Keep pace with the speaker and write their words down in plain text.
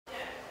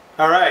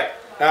All right,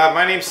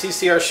 my name's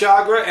CC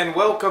Arshagra, and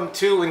welcome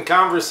to In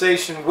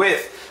Conversation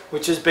With,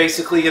 which is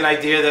basically an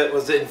idea that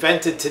was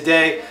invented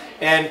today.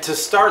 And to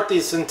start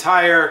this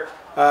entire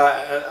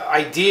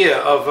idea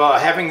of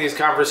having these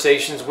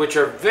conversations, which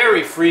are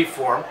very free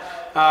form,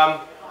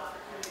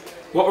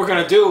 what we're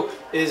going to do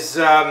is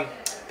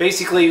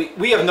basically,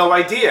 we have no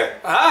idea.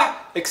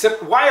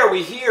 Except, why are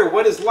we here?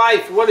 What is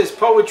life? What is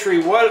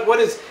poetry? What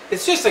is...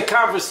 It's just a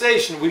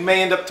conversation. We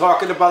may end up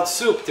talking about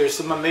soup. There's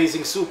some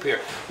amazing soup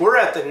here. We're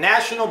at the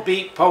National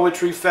Beat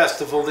Poetry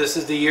Festival. This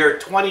is the year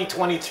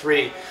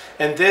 2023.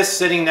 And this,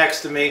 sitting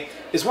next to me,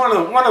 is one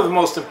of the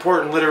most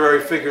important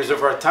literary figures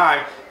of our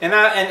time. And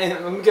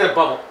let me get a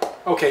bubble.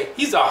 Okay,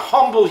 he's a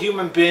humble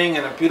human being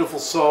and a beautiful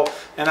soul,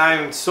 and I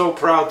am so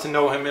proud to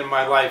know him in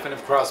my life and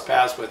have crossed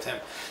paths with him.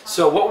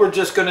 So what we're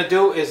just going to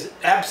do is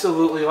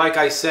absolutely, like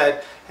I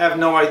said, have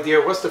no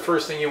idea. What's the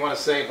first thing you want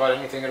to say about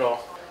anything at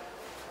all?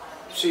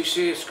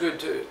 CC, it's good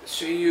to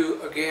see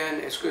you again.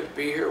 It's good to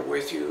be here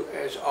with you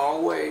as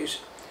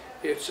always.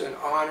 It's an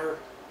honor,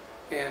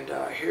 and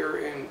here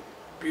in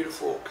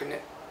beautiful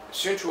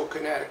Central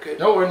Connecticut.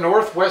 No, we're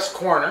northwest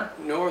corner.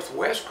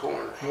 Northwest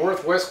corner.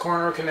 Northwest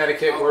corner of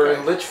Connecticut. Okay. We're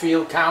in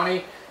Litchfield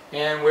County,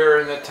 and we're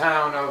in the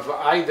town of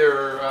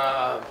either,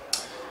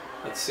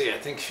 let's see, I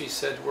think she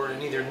said we're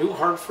in either New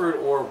Hartford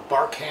or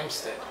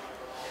Barkhamsted.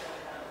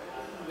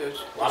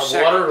 There's A lot of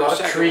water, a lot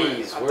of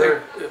trees. I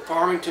think the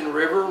Farmington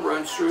River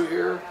runs through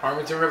here.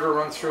 Farmington River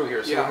runs through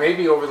here, so Yeah. we may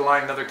be over the line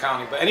in another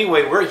county. But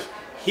anyway, we're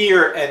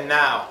here and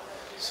now.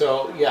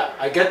 So yeah,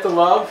 I get the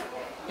love.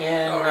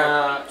 And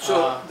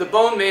the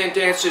Bone Man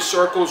dances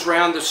circles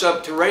round the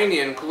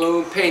subterranean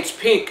gloom, paints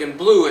pink and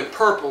blue and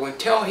purple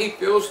until he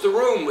fills the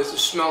room with the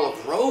smell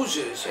of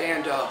roses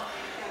and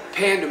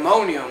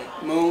pandemonium.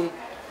 Moon,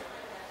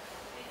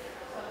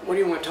 what do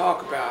you want to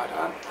talk about?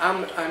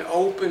 I'm an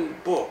open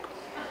book.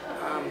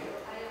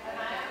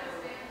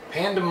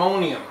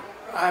 Pandemonium.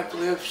 I've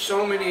lived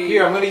so many...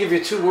 Here, I'm going to give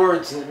you two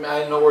words, and I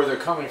don't know where they're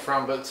coming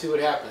from, but see what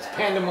happens.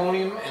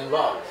 Pandemonium and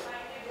love.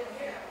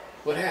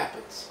 What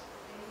happens?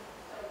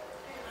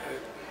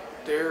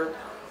 They're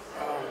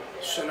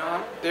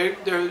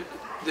they're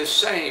the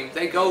same.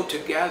 They go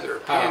together.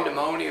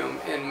 Pandemonium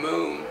and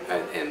moon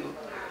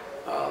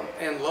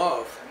and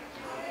love.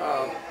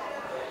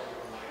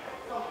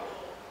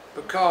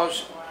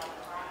 Because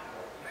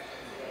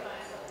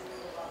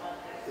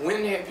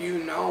when have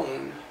you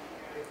known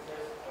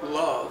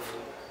love?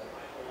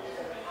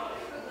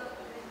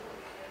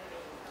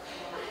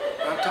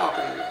 I'm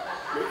talking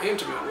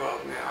intimate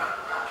love now,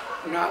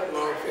 not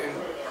love in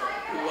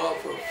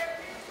love of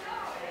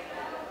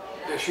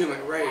the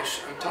human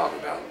race. I'm talking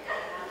about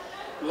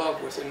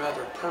love with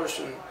another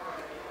person.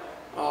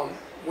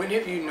 When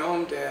have you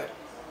known that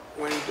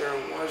when there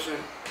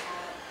wasn't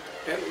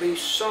at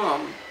least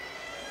some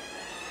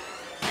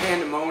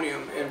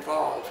pandemonium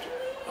involved?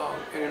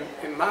 And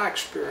in my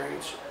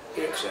experience,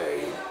 it's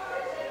a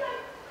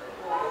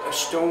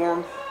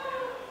storm.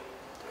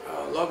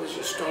 Love is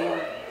a storm,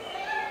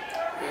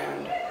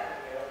 and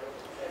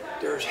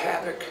there's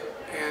havoc,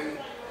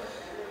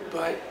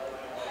 but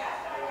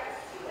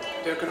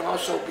there can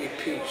also be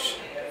peace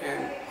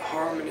and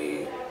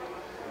harmony,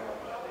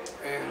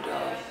 and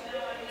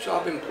so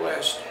I've been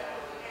blessed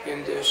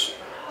in this,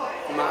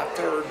 my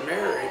third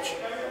marriage,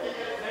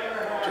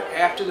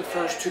 after the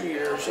first 2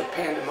 years of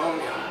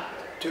pandemonium,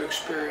 to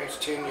experience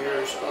 10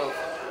 years of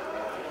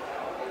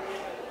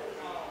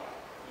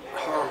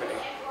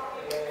harmony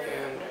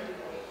and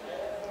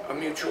a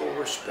mutual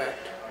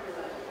respect.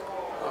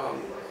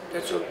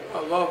 That's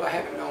a love I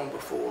haven't known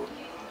before,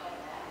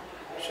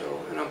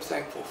 so, and I'm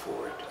thankful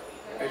for it.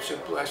 It's a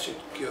blessed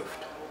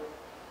gift.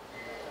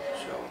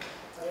 So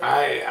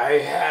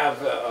I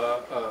have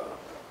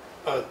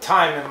a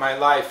time in my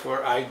life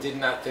where I did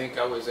not think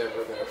I was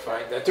ever going to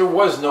find that. There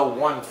was no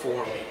one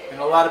for me.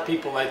 And a lot of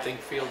people, I think,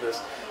 feel this.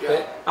 Yeah.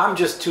 That I'm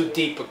just too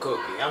deep a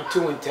cookie. I'm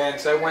too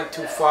intense. I went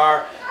too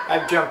far.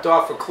 I've jumped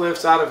off of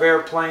cliffs, out of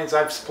airplanes.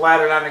 I've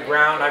splattered on the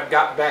ground. I've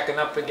got backing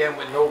up again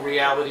with no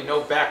reality,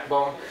 no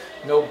backbone,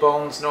 no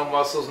bones, no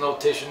muscles, no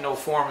tissue, no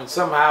form. And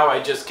somehow I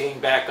just came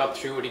back up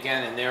through it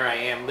again, and there I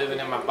am, living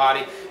in my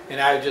body.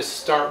 And I just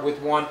start with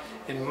one.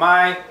 And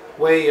my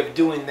way of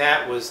doing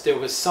that was, there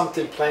was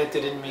something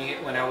planted in me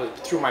when I was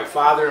through my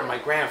father and my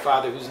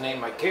grandfather, whose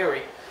name I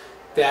carry,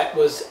 that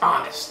was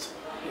honest.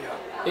 yeah.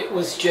 It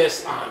was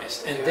just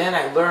honest. And then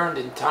I learned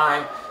in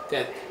time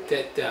that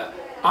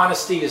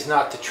honesty is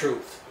not the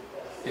truth.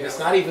 And it's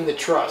not even the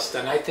trust.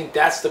 And I think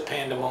that's the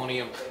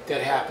pandemonium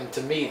that happened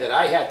to me, that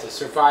I had to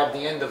survive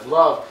the end of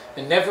love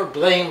and never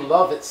blame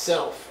love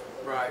itself.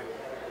 Right.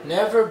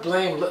 Never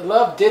blame.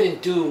 Love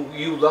didn't do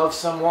you love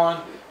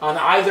someone on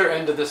either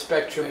end of the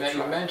spectrum that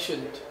you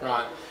mentioned,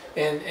 Ron.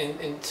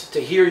 And to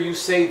hear you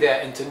say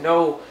that, and to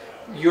know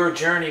your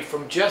journey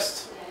from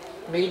just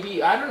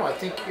maybe, I don't know, I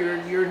think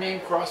your name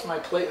crossed my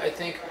plate, I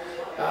think,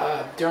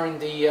 during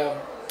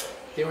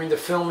the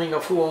filming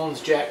of Who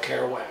Owns Jack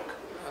Kerouac.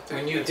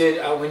 When you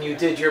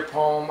did your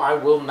poem, I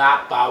Will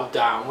Not Bow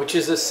Down, which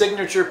is a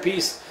signature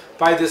piece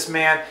by this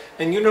man.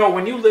 And you know,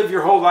 when you live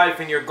your whole life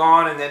and you're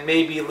gone, and then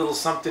maybe a little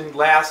something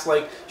lasts,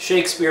 like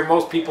Shakespeare,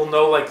 most people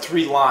know like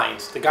 3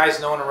 lines. The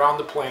guy's known around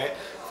the planet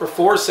for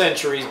 4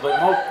 centuries,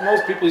 but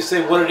most people, you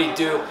say, what did he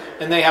do?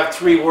 And they have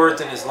 3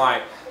 words in his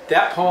line.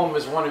 That poem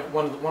is one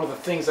of the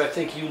things I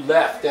think you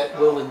left that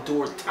will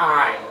endure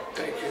time.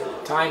 Thank you.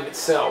 Time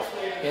itself.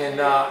 And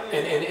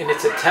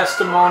it's a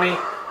testimony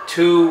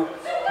to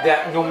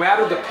that no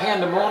matter the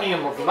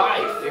pandemonium of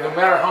life, no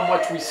matter how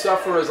much we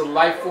suffer as a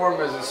life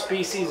form, as a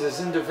species, as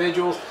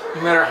individuals,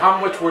 no matter how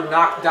much we're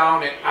knocked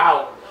down and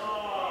out,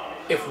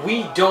 if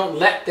we don't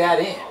let that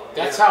in,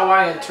 that's how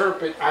I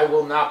interpret I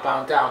will not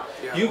bow down.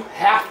 Yeah. You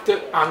have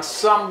to, on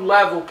some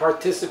level,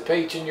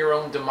 participate in your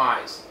own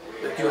demise.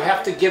 You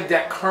have to give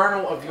that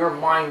kernel of your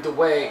mind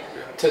away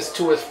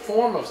to a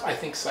form of, I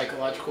think,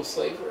 psychological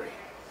slavery.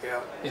 Yeah.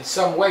 In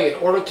some way, in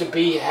order to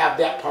have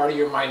that part of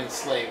your mind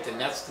enslaved,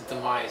 and that's the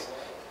demise.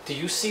 Do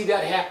you see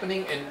that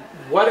happening? And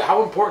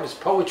how important is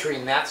poetry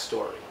in that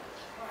story?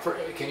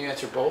 Can you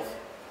answer both?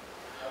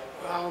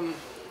 Well,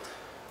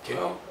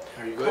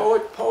 are you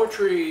good?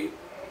 Poetry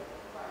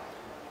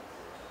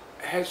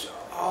has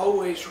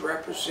always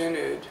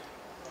represented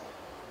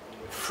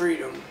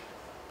freedom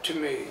to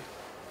me,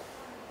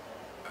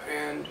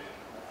 and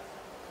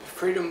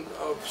freedom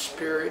of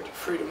spirit,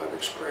 freedom of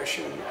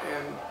expression,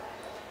 and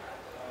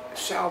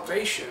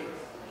salvation.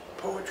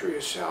 Poetry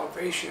is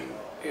salvation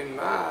in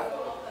my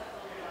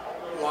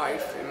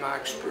life, in my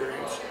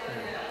experience.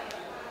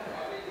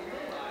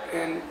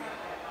 And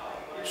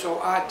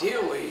so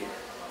ideally,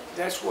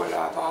 that's what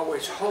I've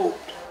always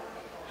hoped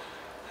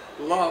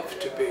love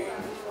to be,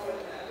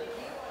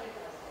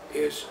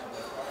 is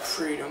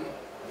freedom,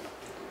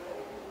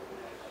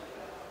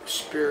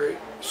 spirit,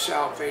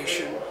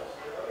 salvation.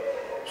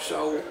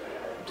 So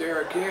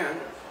there again,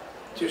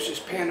 just as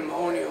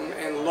pandemonium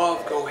and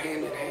love go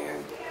hand in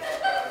hand,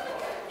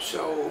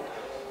 so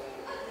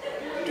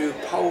do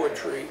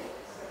poetry.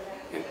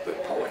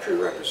 But poetry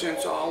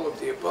represents all of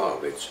the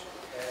above.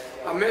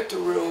 I met the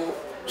real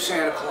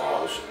Santa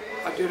Claus.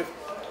 I did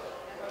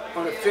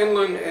on a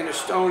Finland and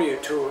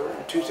Estonia tour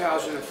in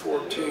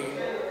 2014.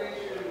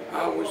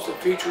 I was the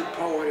featured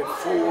poet at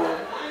 4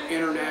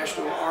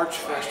 international arts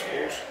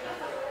festivals.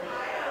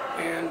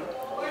 And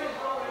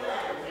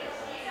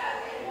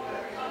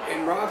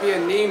in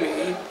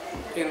Rovaniemi,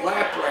 in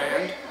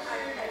Lapland,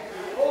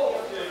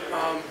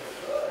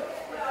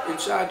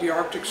 inside the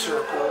Arctic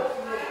Circle,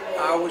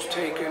 I was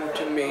taken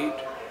to meet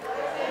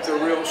the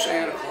real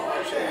Santa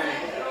Claus. And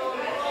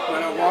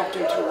when I walked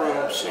into the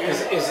room,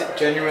 Santa... Is it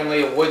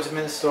genuinely a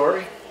woodsman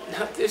story?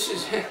 No, this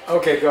is...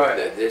 Okay, go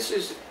ahead. This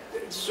is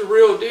a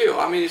real deal.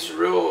 I mean, it's a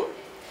real...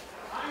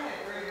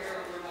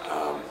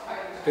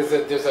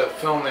 There's a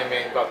film they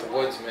made about the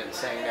woodsman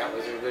saying that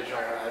was the original.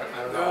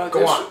 I don't know.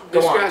 Go on.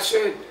 This guy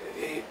said,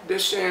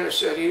 this Santa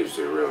said he was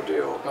the real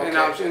deal. Okay. And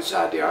I was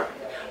inside the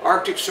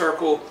Arctic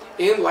Circle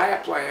in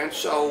Lapland,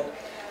 so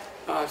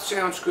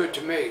sounds good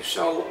to me.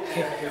 So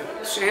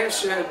Santa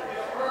said,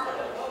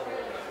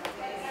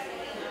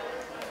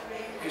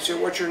 he said,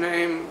 what's your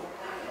name?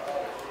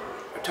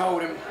 I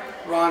told him,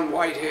 Ron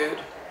Whitehead.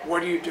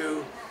 What do you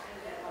do?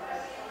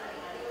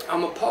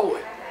 I'm a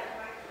poet.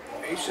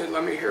 He said,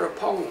 let me hear a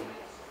poem.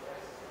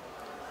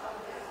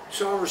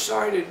 So I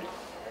recited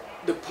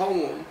the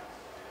poem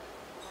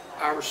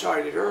I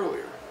recited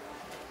earlier,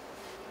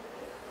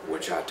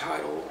 which I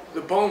titled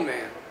The Bone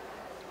Man.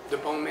 The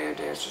Bone Man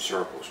Dances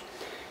Circles.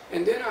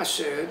 And then I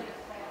said,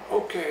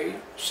 okay,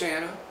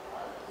 Santa,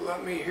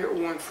 let me hear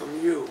one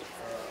from you,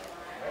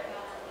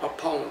 a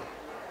poem.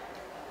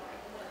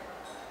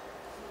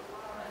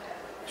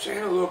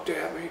 Santa looked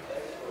at me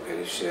and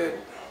he said,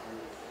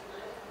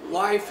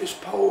 life is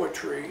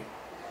poetry,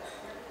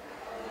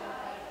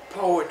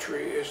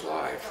 poetry is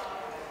life.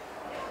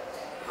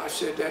 I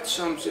said, that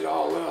sums it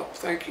all up.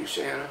 Thank you,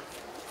 Santa.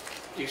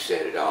 You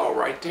said it all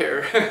right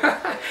there.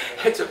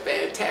 It's a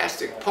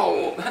fantastic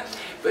poem.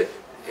 But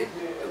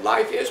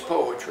life is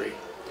poetry,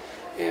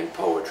 and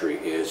poetry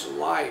is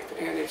life.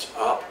 And it's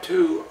up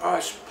to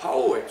us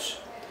poets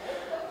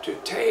to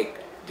take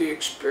the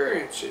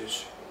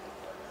experiences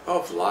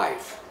of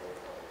life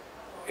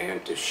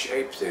and to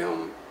shape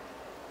them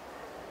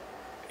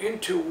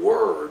into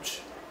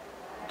words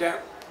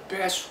that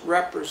best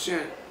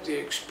represent the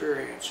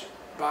experience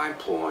by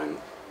employing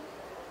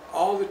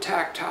all the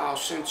tactile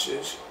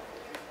senses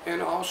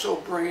and also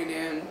bringing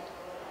in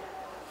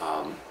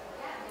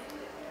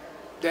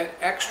that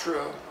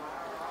extra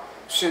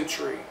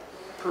sensory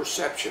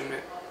perception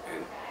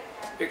and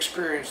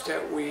experience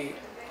that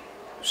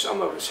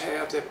some of us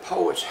have, that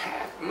poets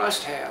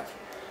must have,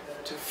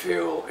 to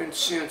feel and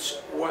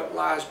sense what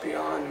lies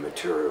beyond the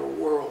material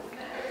world.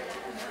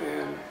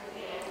 And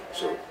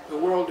so the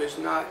world is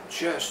not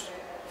just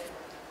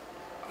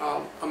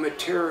a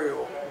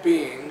material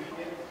being,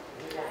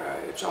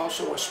 it's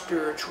also a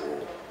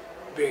spiritual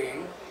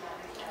being.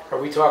 Are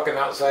we talking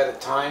outside of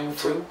time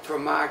too?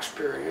 From my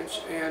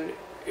experience, and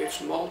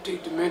it's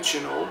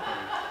multi-dimensional,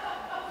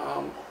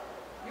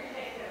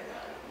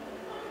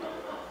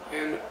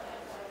 and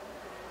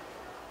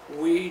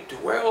we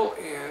dwell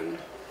in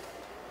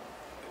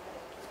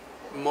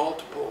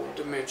multiple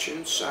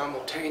dimensions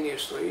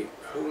simultaneously.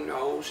 Who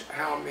knows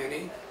how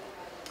many?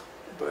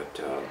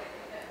 But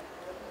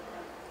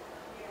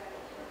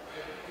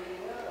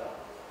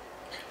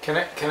can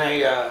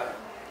I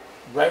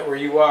right where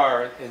you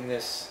are in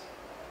this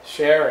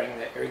sharing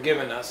that you're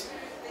giving us,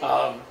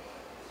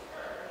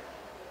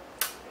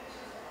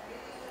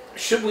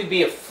 should we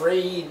be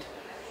afraid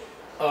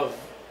of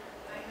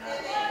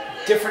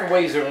different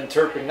ways of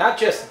interpreting, not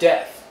just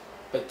death,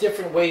 but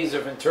different ways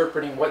of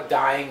interpreting what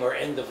dying or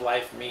end of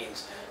life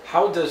means?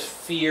 How does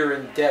fear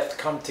and death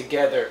come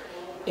together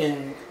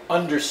in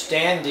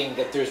understanding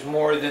that there's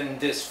more than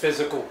this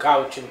physical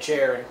couch and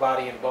chair and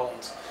body and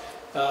bones?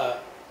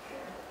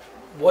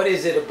 What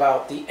is it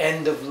about the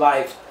end of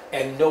life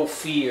and no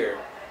fear?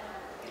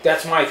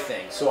 That's my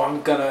thing. So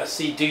I'm gonna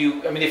see, if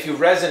you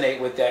resonate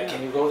with that,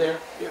 can you go there?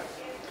 Yeah.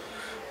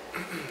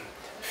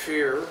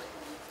 Fear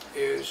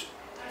is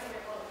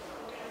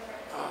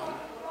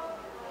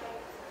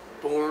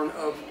born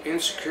of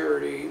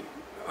insecurity,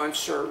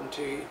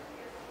 uncertainty,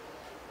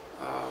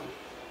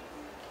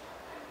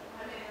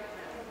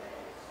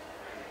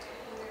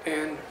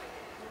 and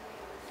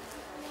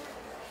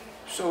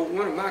so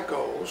one of my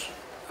goals,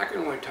 I can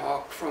only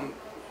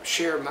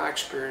share my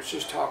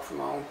experiences, talk from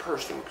my own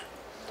personal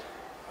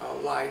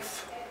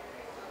life,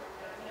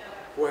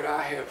 what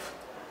I have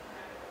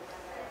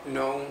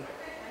known,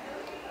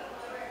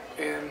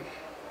 and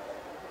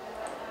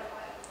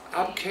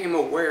I became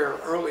aware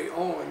early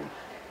on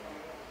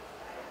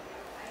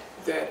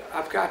that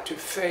I've got to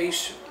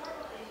face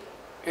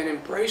and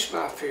embrace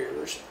my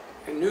fears,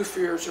 and new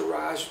fears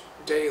arise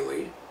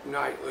daily,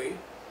 nightly,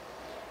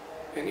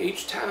 and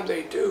each time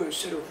they do,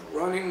 instead of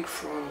running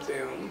from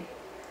them,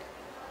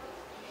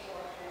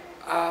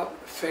 I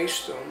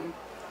face them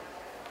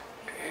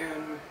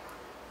and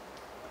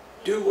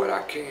do what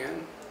I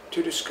can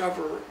to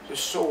discover the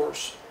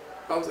source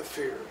of the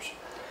fears.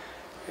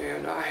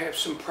 And I have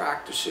some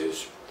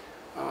practices.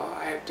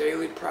 I have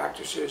daily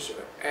practices,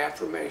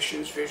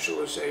 affirmations,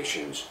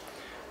 visualizations,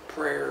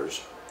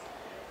 prayers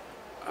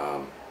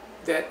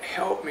that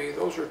help me.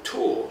 Those are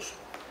tools,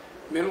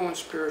 mental and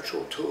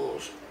spiritual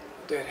tools,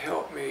 that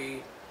help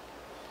me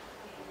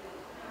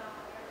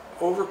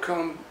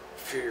overcome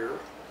fear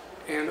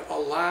and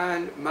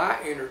align my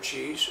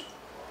energies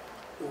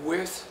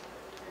with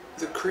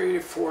the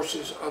creative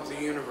forces of the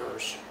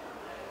universe.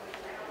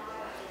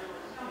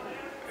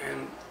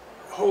 And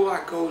a whole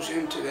lot goes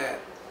into that.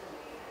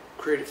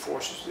 Creative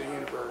forces of the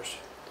universe,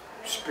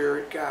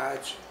 spirit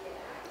guides,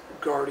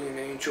 guardian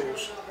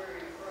angels.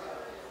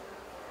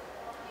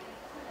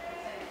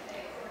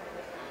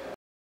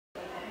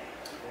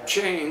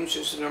 Change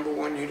is the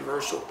 #1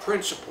 universal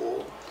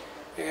principle,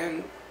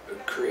 and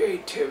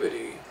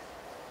creativity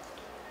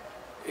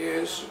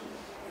is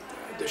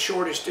the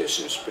shortest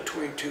distance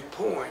between 2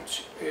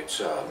 points. It's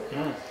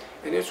and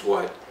it's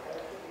what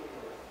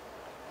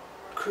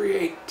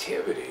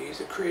creativity,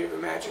 the creative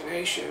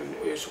imagination,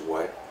 is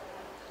what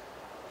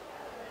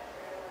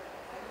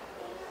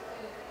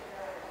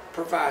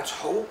provides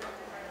hope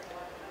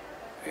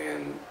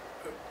and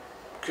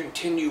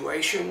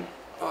continuation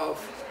of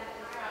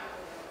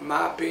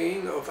my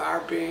being, of our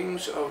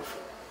beings, of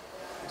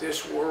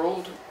this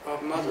world,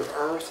 of Mother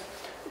Earth.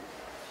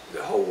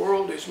 The whole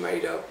world is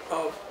made up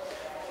of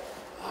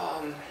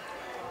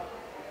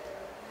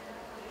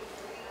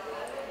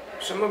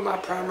some of my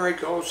primary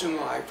goals in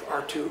life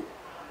are to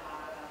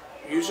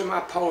using my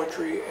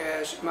poetry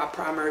as my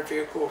primary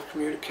vehicle of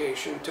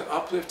communication, to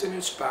uplift and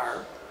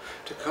inspire,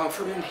 to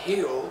comfort and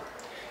heal,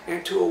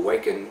 and to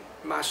awaken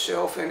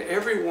myself and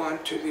everyone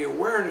to the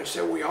awareness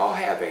that we all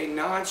have a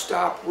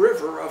non-stop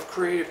river of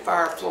creative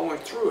fire flowing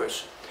through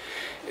us.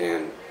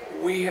 And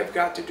we have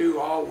got to do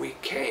all we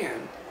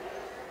can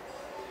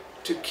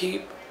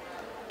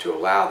to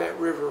allow that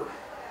river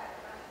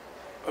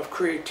of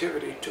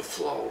creativity to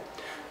flow,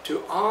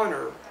 to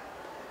honor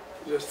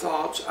the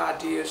thoughts,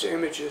 ideas,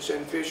 images,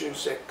 and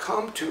visions that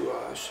come to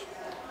us.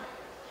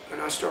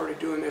 And I started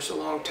doing this a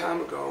long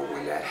time ago.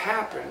 When that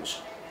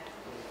happens,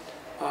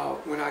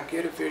 when I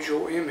get a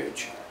visual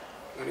image,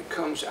 when it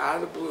comes out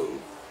of the blue,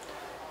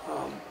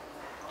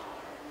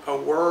 a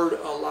word,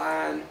 a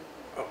line,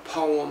 a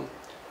poem,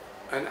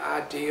 an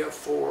idea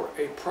for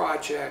a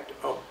project,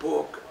 a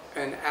book,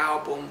 an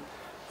album,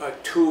 a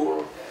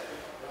tour,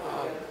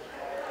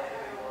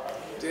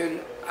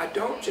 then I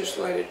don't just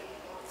let it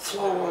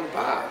flow on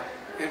by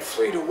and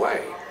fleet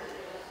away.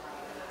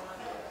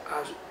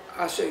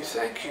 I say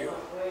thank you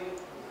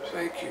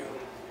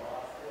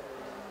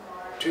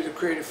to the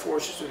creative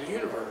forces of the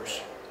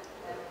universe.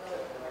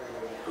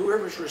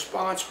 Whoever's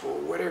responsible,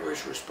 whatever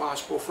is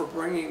responsible for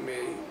bringing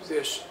me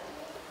this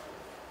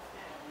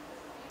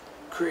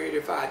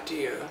creative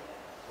idea,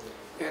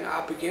 and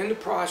I begin the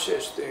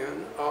process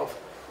then of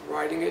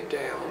writing it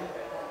down,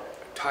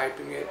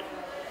 typing it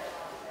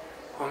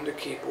on the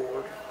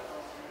keyboard,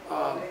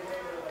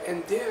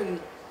 and then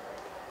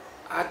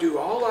I do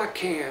all I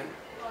can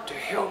to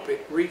help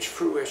it reach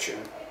fruition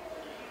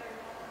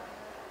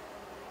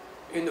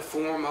in the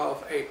form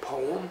of a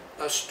poem,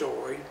 a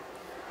story,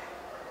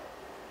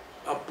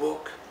 a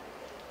book,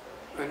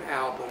 an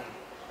album,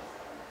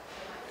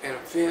 an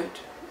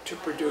event to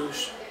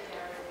produce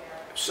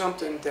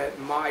something that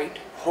might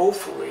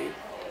hopefully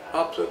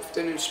uplift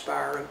and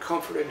inspire and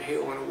comfort and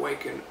heal and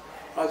awaken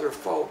other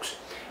folks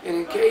and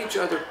engage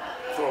other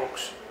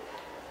folks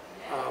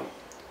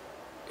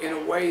in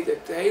a way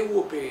that they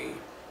will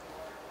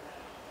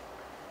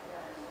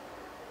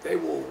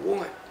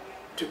want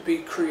to be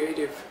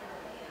creative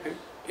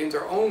in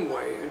their own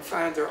way and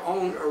find their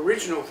own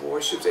original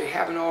voice if they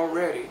haven't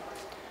already.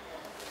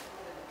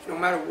 No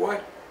matter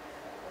what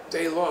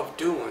they love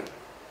doing,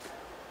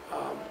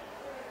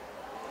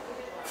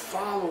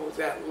 follow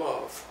that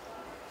love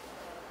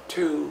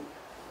to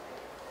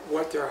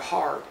what their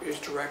heart is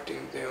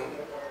directing them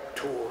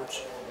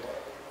towards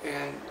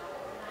and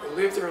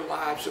live their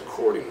lives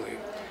accordingly.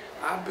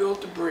 I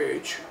built a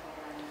bridge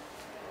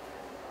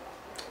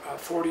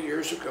 40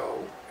 years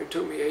ago. It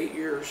took me 8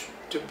 years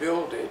to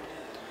build it,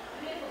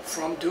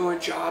 from doing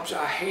jobs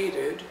I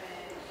hated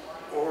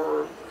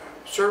or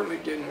certainly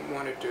didn't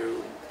want to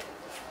do,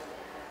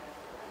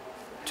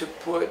 to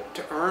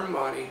earn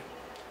money,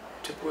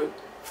 to put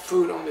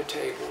food on the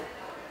table,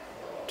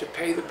 to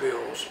pay the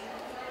bills.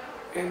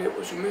 And it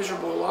was a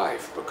miserable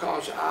life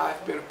because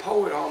I've been a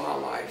poet all my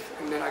life,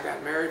 and then I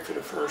got married for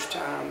the first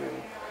time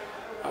and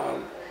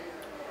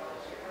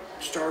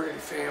started a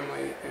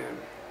family, and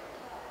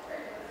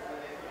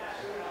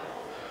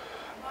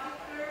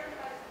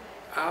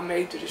I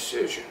made the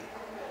decision.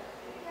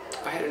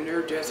 I had a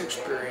near-death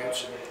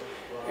experience,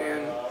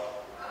 and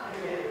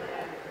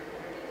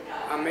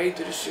I made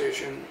the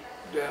decision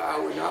that I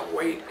would not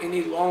wait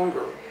any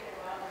longer.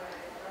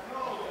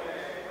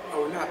 I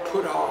would not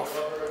put off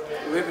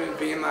living and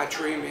being my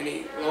dream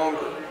any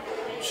longer.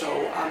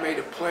 So I made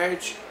a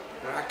pledge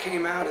when I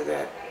came out of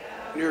that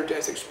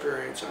near-death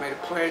experience. I made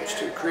a pledge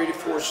to the creative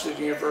forces of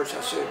the universe.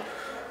 I said,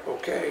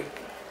 okay,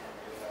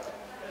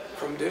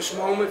 from this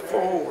moment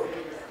forward,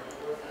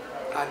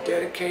 I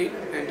dedicate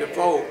and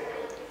devote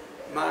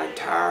my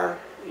entire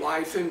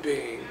life and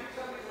being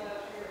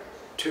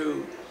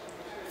to,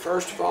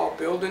 first of all,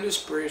 building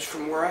this bridge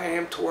from where I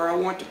am to where I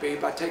want to be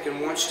by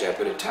taking one step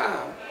at a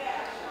time,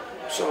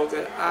 so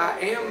that I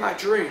am my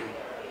dream.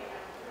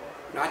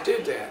 And I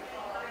did that.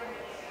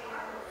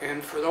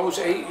 And for those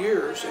 8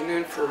 years, and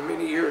then for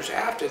many years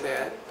after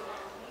that,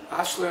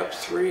 I slept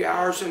 3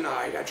 hours a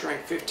night. I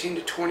drank 15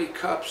 to 20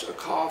 cups of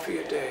coffee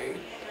a day.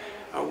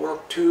 I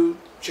worked 2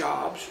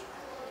 jobs,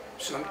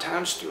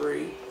 sometimes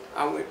 3.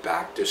 I went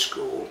back to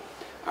school.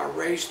 I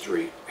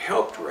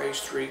helped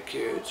raise 3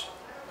 kids.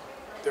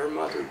 Their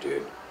mother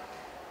did,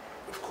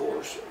 of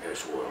course,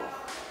 as well.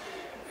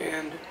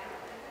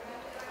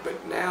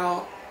 But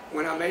now,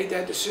 when I made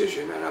that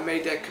decision and I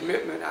made that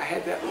commitment, I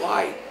had that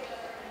light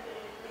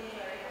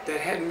that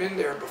hadn't been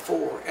there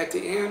before at the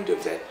end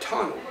of that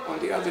tunnel on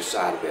the other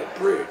side of that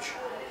bridge.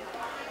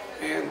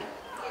 And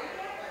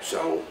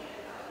so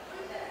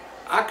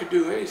I could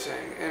do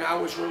anything, and I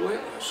was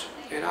relentless,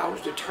 and I was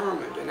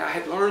determined, and I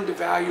had learned the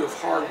value of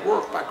hard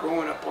work by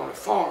growing up on a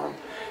farm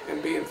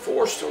and being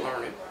forced to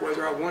learn it,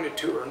 whether I wanted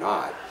to or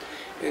not.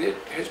 And it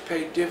has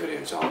paid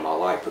dividends all my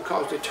life,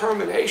 because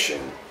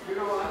determination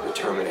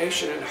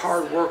and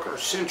hard work are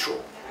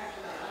central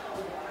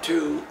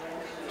to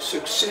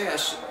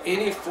success,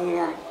 any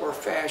form or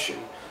fashion.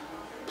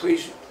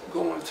 Please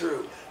go on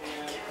through.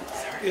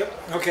 Yep.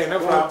 Okay, no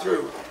Go problem. on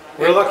through.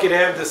 We're lucky to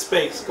have the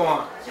space. Go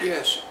on.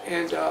 Yes,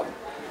 and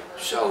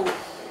so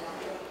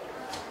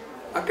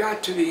I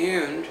got to the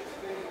end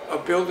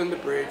of building the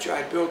bridge.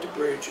 I built the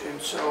bridge, and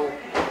so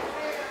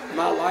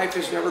my life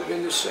has never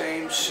been the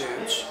same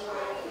since.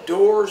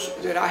 Doors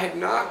that I had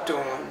knocked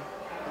on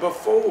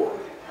before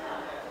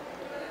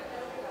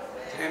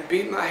and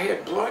beat my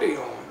head bloody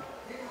on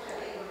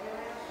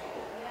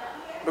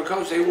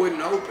because they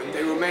wouldn't open,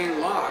 they remained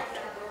locked,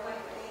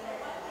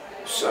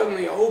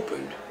 suddenly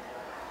opened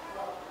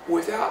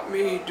without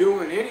me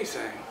doing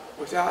anything,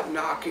 without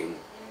knocking.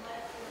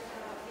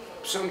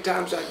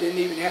 Sometimes I didn't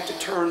even have to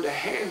turn the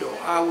handle.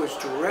 I was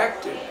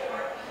directed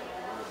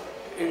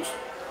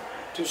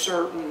to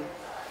certain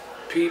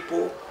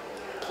people,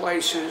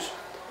 places.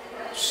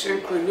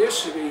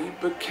 Synchronicity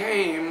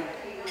became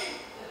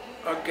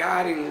a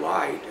guiding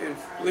light and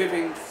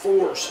living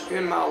force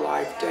in my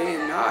life day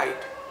and night.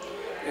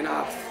 And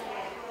I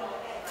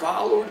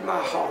followed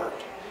my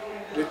heart,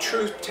 the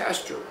truth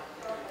tester.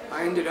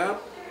 I ended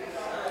up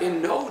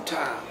in no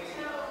time.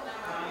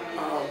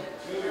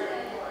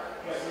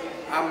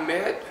 I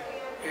met,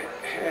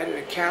 had an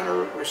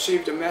encounter,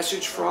 received a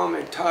message from,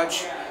 and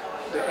touched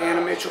the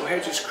Anna Mitchell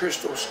Hedges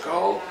crystal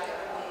skull,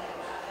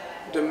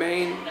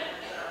 domain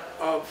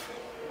of,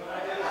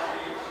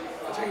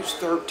 I think it's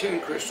 13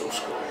 crystal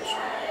skulls.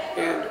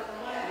 And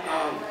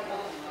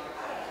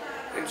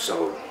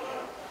so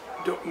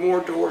more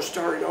doors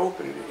started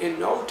opening. In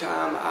no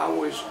time, I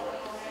was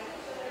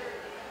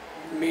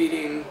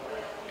meeting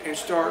and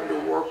starting to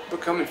work,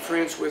 becoming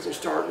friends with and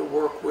starting to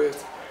work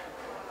with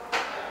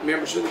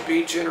members of the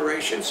Beat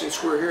generation,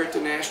 since we're here at the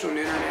national and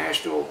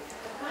international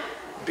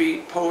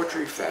Beat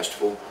Poetry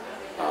Festival.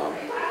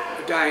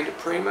 Diane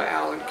DePrima,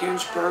 Allen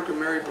Ginsberg,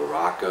 Mary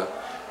Baraka,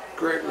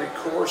 Gregory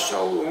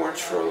Corso, Lawrence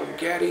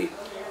Ferlinghetti,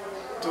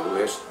 the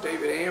list,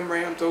 David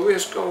Amram, the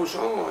list goes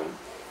on.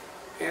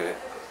 And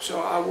so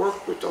I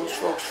worked with those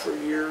folks for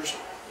years,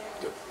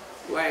 the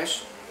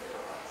last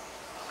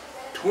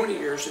 20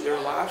 years of their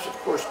lives. Of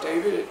course,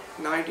 David at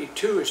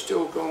 92 is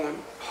still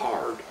going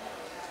hard.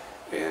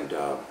 And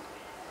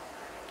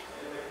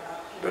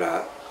but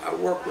I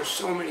work with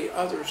so many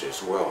others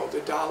as well.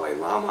 The Dalai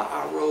Lama,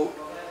 I wrote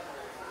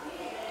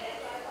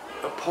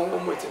a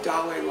poem with the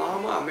Dalai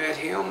Lama. I met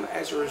him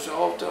as a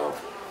result of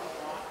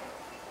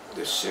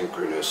the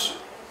synchronous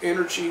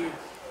energy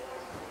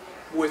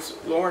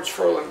with Lawrence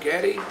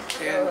Ferlinghetti.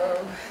 And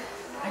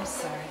I'm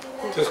sorry.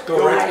 Just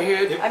go right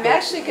ahead. I'm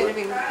actually going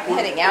to be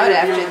heading out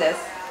after this.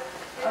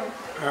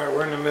 All right,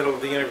 we're in the middle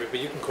of the interview, but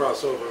you can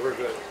cross over. We're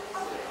good.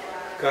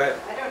 Go ahead.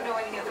 I don't know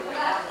any other way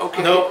out.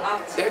 Okay, Nope.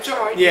 that's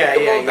all right. Yeah,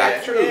 Come yeah, on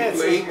back through, yeah.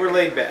 Lee. We're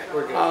laid back.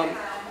 We're good.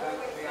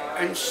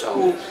 And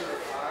so,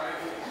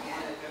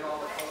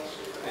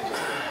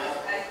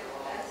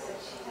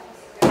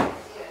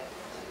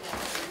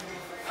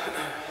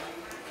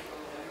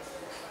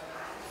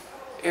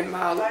 in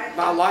my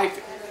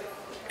life,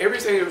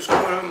 everything that was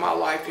going on in my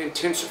life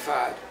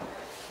intensified.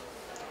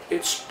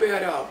 It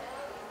sped up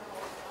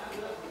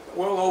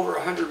well over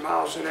 100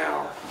 miles an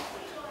hour.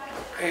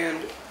 And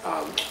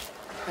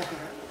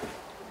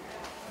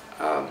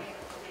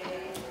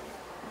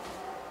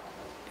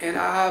and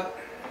I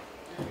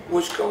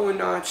was going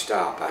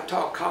nonstop. I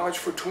taught college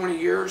for 20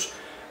 years.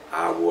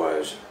 I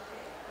was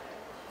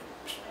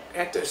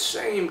at the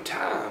same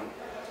time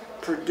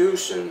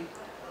producing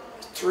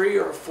 3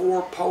 or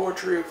 4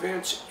 poetry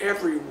events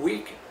every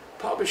week,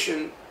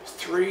 publishing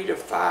 3 to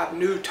 5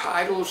 new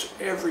titles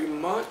every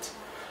month.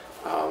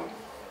 I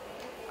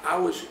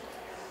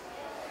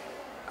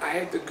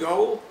had the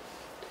goal.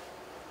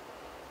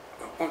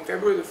 On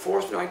February the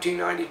 4th,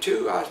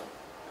 1992, I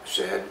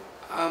said,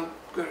 I'm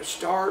going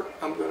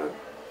to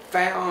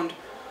found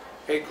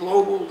a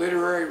global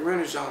literary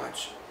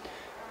renaissance,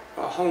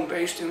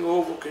 home-based in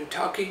Louisville,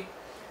 Kentucky,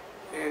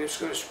 and it's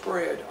going to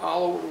spread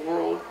all over the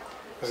world.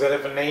 Does that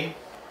have a name?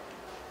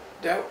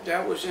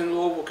 That was in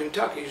Louisville,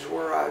 Kentucky, is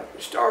where I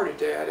started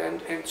that,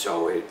 and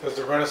so it. Does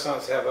the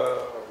Renaissance have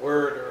a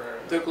word or?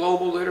 The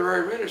Global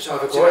Literary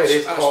Renaissance. Oh, it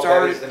is called,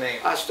 that is the name.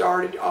 I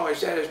started. Oh,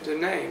 is that the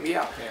name?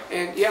 Yeah.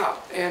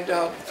 And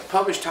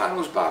published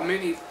titles by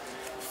many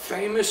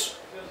famous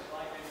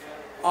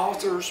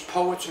authors,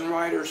 poets, and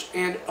writers,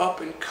 and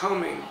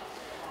up-and-coming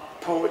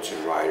poets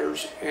and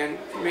writers, and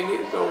many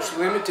of those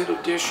limited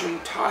edition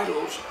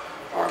titles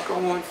are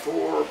going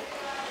for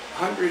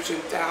hundreds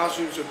and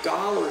thousands of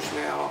dollars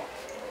now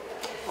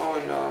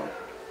on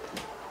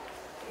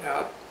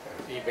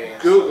eBay.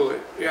 Google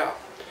it, yeah.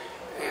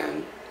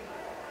 And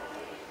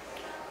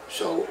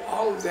so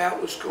all of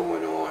that was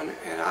going on,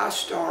 and I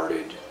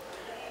started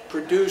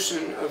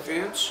producing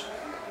events,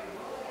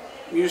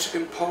 music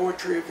and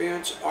poetry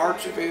events,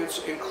 arts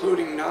events,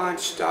 including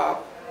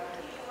non-stop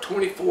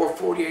 24,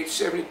 48,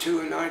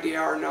 72, and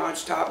 90-hour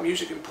non-stop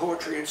music and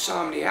poetry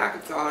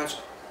insomniac-a-thons,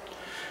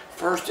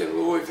 first in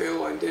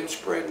Louisville and then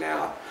spreading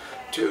out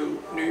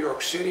to New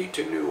York City,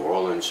 to New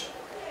Orleans,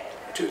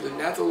 to the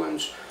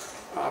Netherlands.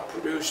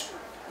 Produced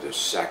the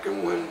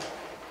second one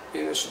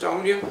in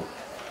Estonia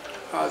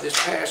this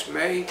past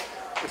May,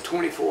 a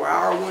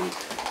 24-hour one.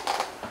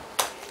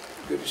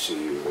 Good to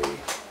see you, Lee.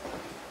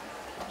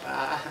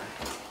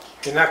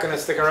 You're not going to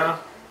stick around?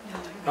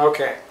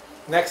 Okay.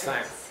 Next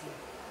time.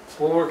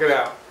 We'll work it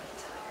out.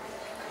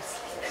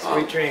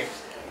 Sweet dreams.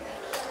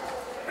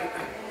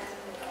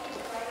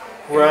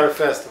 We're at a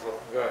festival.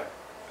 Go ahead.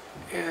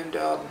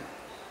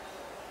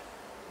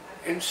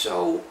 And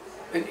so,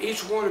 and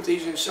each one of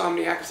these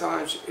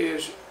insomniac-a-thons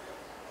is,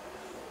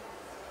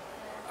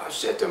 I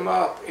set them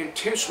up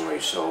intentionally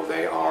so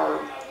they are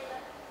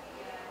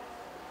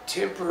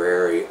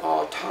temporary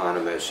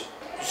autonomous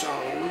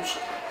zones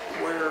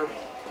where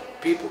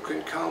people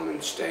can come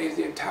and stay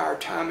the entire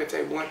time if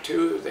they want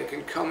to. They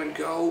can come and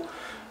go,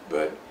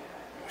 but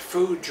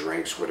food,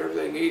 drinks, whatever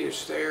they need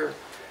is there,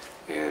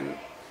 and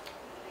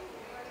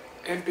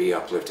be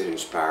uplifted,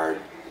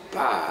 inspired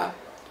by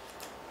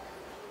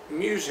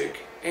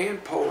music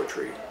and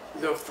poetry.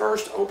 The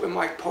first open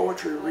mic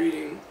poetry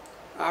reading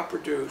I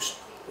produced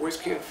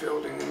with Kent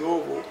Fielding in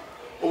Louisville,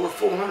 over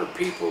 400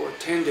 people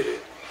attended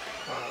it.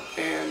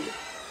 And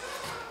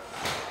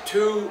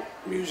 2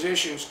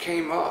 musicians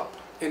came up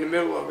in the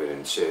middle of it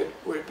and said,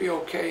 would it be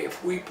okay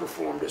if we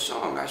performed a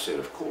song? I said,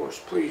 of course,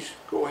 please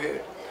go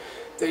ahead.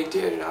 They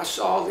did, and I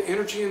saw the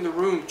energy in the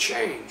room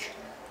change.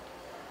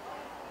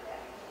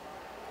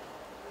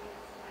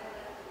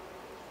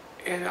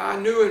 And I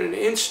knew in an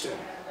instant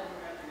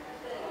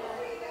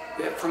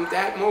that from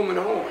that moment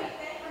on,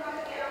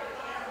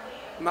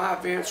 my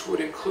events would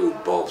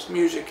include both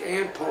music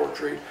and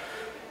poetry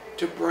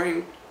to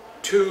bring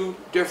 2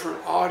 different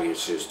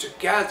audiences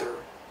together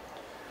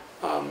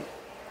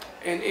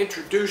and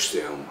introduce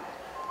them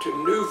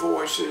to new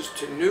voices,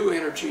 to new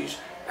energies,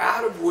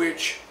 out of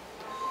which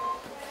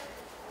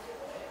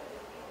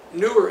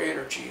newer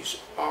energies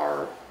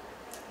are,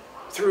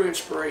 through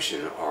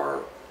inspiration,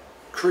 are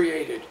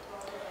created.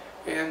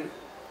 And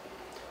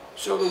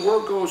so the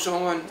work goes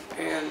on,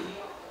 and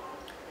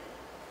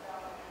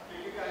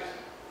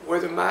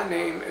whether my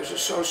name is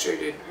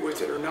associated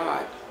with it or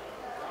not,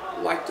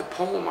 like the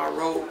poem I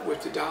wrote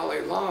with the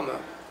Dalai Lama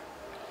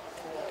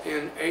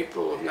in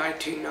April of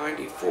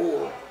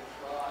 1994,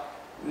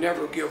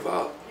 Never Give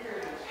Up,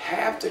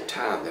 half the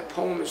time that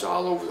poem is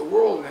all over the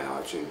world now.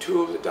 It's in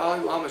 2 of the Dalai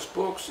Lama's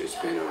books. It's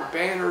been on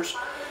banners,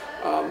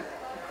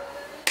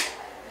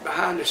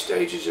 behind the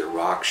stages at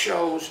rock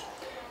shows.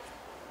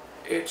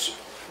 It's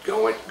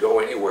go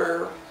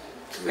anywhere.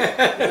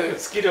 The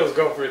mosquitoes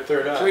go for a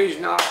third eye. Please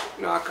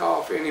knock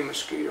off any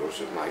mosquitoes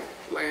that might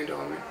land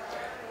on me.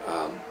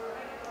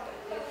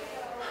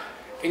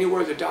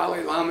 Anywhere the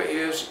Dalai Lama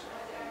is,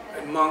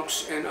 and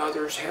monks and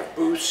others have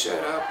booths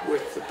set up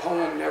with the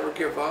poem Never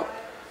Give Up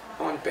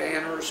on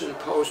banners and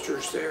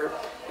posters there.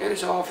 And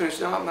as often as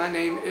not, my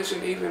name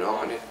isn't even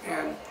on it.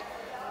 And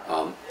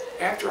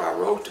after I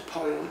wrote the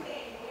poem,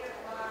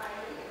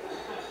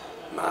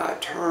 my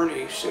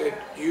attorney said,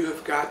 "You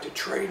have got to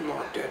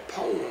trademark that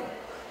poem.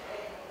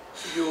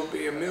 You'll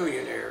be a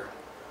millionaire."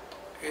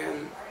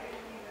 And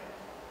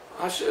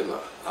I said,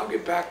 "Look, I'll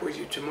get back with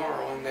you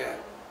tomorrow on that."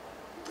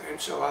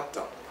 And so I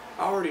thought,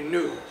 I already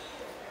knew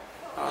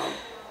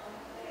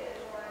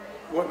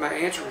what my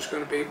answer was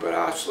going to be, but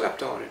I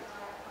slept on it.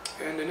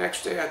 And the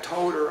next day I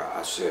told her,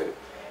 I said,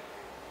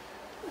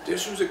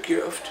 this was a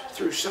gift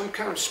through some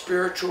kind of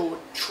spiritual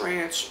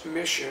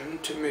transmission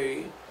to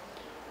me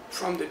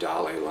from the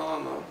Dalai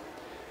Lama.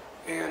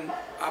 And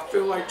I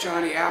feel like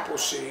Johnny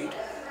Appleseed.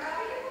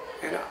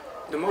 And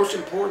the most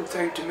important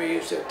thing to me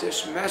is that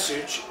this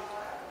message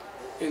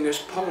in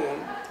this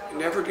poem,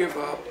 never give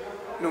up,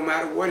 no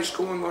matter what is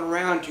going on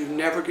around you,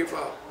 never give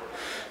up.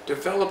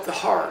 Develop the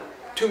heart.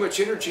 Too much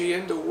energy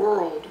in the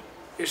world.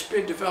 It's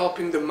been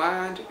developing the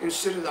mind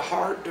instead of the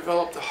heart.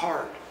 Develop the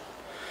heart.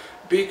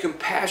 Be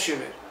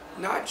compassionate,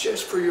 not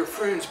just for your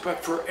friends,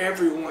 but for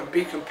everyone.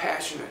 Be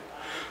compassionate.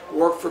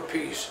 Work for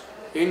peace.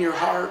 In your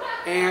heart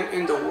and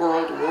in the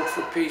world, work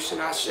for peace.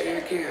 And I say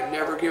again,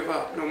 never give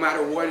up. No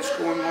matter what is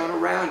going on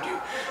around you,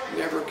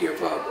 never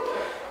give up.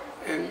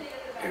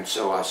 And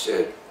so I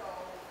said,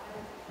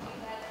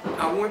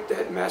 I want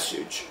that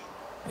message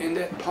in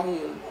that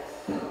poem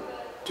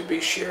to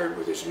be shared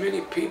with as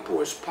many people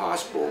as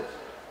possible,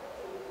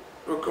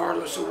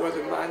 regardless of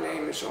whether my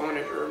name is on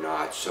it or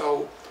not.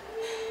 So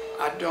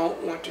I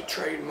don't want to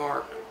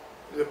trademark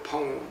the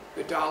poem.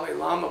 The Dalai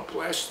Lama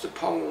blessed the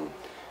poem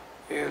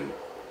and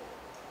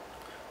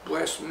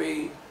blessed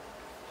me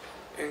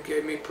and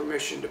gave me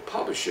permission to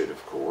publish it,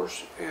 of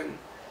course. And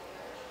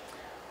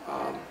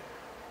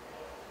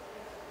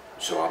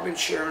so I've been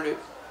sharing it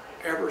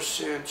ever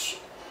since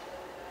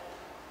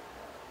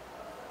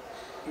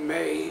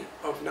May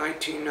of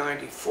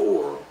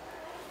 1994,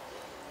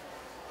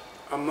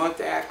 a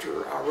month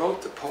after I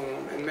wrote the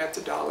poem and met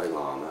the Dalai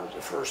Lama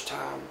the first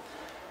time,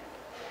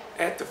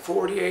 at the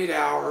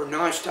 48-hour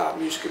non-stop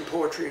music and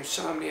poetry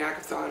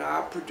Insomniac-a-thon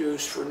I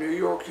produced for New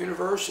York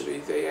University.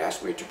 They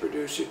asked me to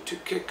produce it to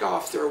kick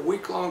off their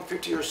week-long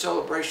 50-year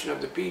celebration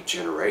of the Beat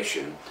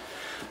Generation.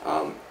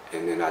 And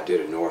then I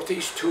did a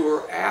Northeast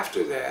tour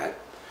after that,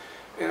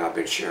 and I've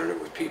been sharing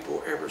it with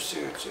people ever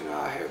since. And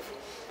I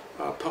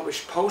have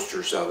published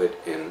posters of it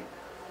in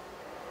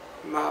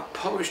my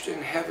Published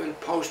in Heaven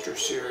poster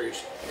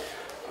series.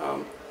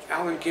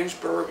 Allen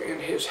Ginsberg, in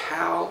his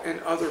Howl and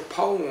Other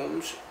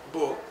Poems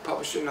book,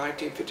 published in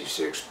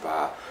 1956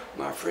 by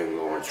my friend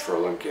Lawrence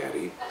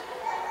Ferlinghetti.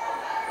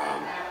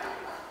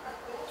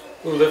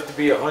 Who lived to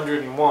be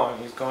 101.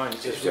 He's gone.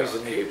 He's just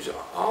recently. He was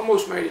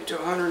almost made it to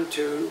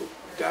 102,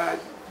 died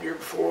year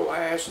before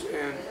last,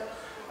 and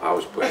I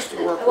was blessed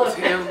to work with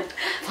him.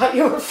 Thought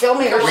you were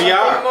filming or something. We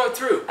are. Come on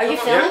through. Are you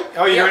Come filming?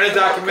 Oh, you're Yeah, in a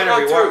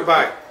documentary. come on Walk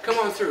by. Come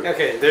on through.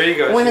 Okay, there you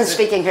go. Women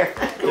speaking here.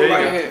 Go There you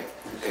right go. ahead.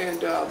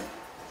 And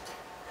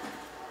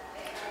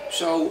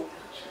so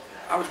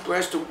I was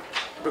blessed to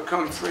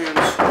become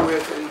friends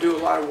with and do a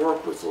lot of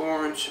work with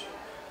Lawrence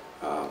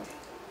for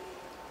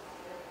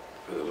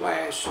the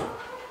last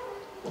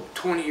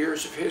 20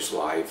 years of his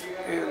life.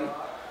 And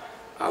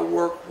I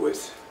worked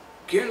with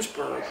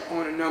Ginsberg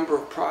on a number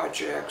of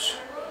projects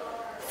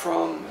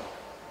from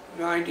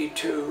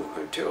 92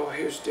 until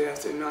his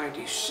death in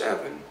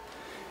 97.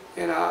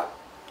 And I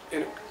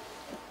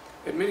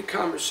had many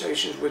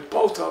conversations with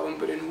both of them,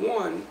 but in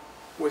one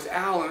with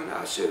Alan,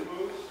 I said,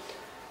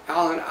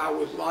 Alan,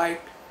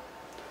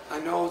 I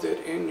know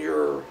that in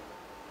your,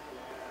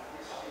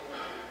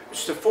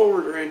 it's the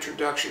forward or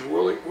introduction,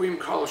 William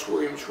Carlos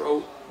Williams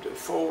wrote the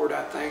forward,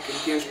 I think,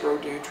 and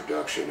Ginsberg the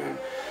introduction, and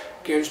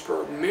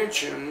Ginsberg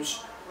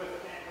mentions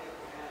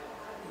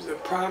the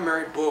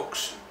primary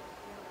books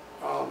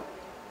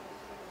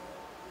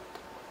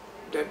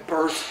that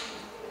birthed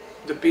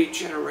the Beat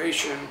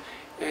Generation,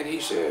 and he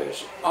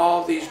says,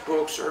 all these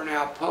books are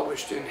now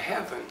published in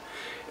heaven.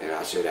 And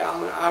I said,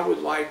 Alan, I would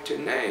like to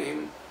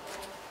name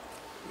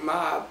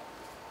my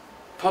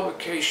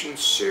publication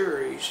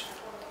series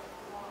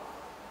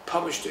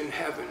published in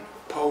heaven,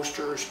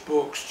 posters,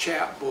 books,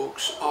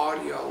 chapbooks,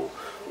 audio,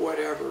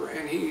 whatever.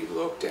 And he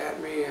looked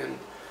at me and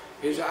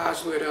his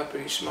eyes lit up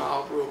and he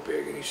smiled real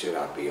big and he said,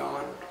 "I'd be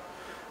honored."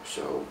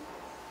 So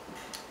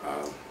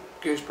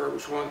Ginsberg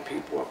was one of the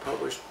people I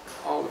published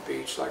all the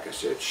beats. Like I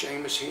said,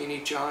 Seamus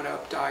Heaney, John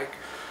Updike,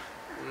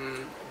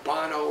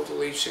 Bono, the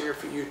lead singer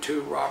for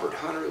U2, Robert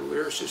Hunter, the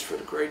lyricist for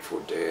the Grateful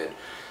Dead,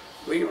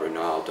 Lee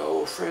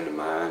Ronaldo, a friend of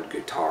mine,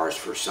 guitarist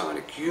for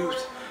Sonic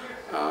Youth,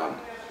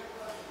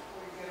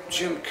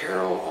 Jim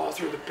Carroll,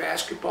 author of the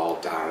Basketball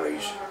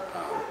Diaries.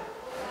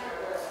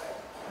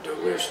 The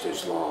list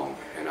is long.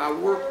 And I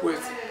work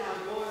with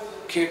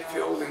Kent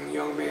Fielding, a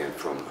young man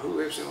who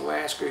lives in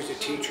Alaska. He's a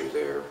teacher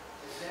there.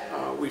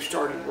 We've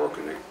started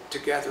working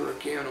together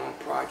again on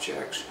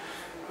projects.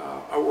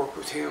 I worked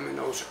with him in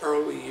those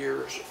early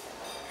years.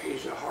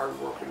 He's a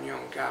hard-working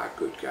young guy,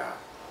 good guy.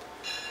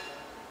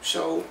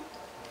 So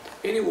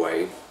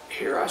anyway,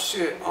 here I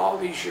sit all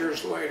these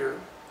years later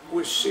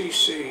with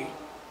CC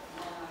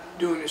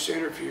doing this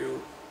interview.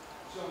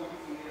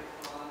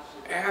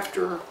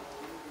 After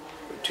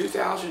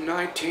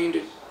 2019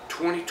 to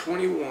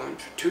 2021,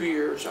 for 2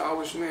 years, I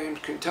was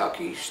named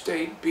Kentucky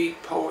State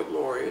Beat Poet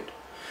Laureate.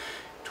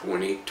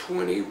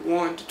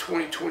 2021 to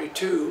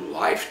 2022,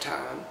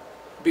 Lifetime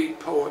Beat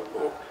Poet,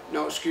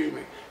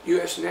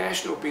 U.S.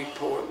 National Beat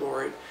Poet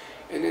Laureate.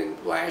 And then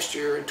last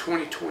year in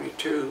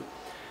 2022,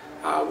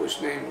 I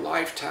was named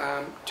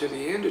Lifetime to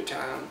the End of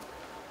Time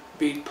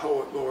Beat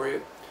Poet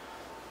Laureate.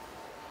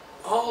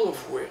 All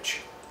of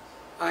which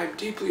I'm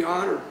deeply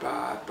honored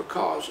by,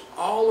 because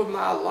all of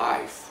my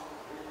life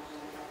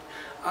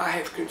I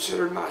have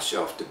considered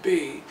myself to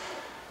be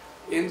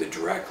in the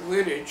direct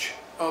lineage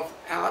of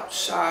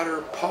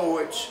outsider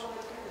poets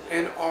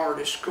and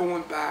artists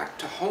going back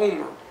to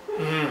Homer,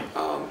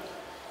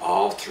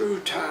 all through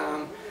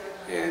time.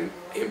 And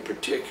in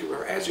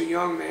particular, as a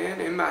young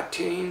man in my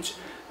teens,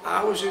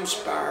 I was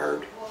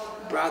inspired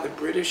by the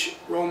British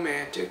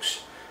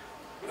Romantics,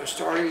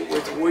 starting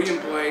with William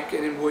Blake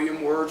and then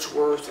William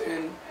Wordsworth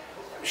and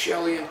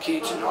Shelley and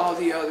Keats and all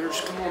the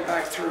others, come on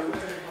back through,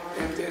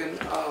 and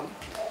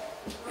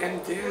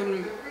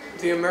then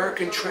the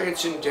American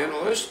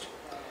Transcendentalist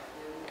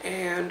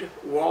and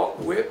Walt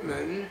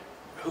Whitman,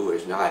 who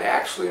is not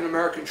actually an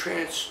American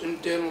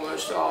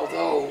Transcendentalist,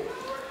 although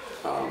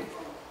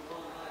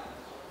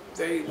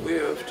they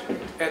lived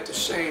at the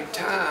same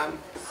time.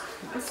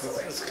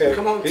 Okay.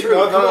 Come on through.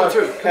 Come on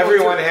through.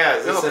 Everyone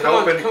has. It's an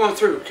open. Come on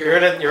through. You're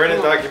in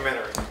a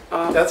documentary.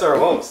 That's our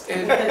host.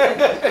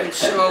 And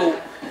so,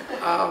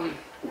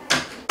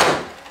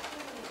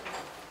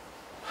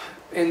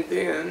 and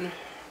then,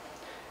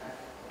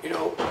 you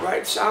know,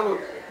 right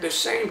the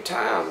same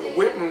time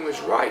Whitman was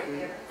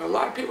writing, a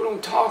lot of people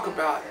don't talk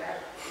about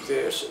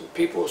this.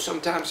 People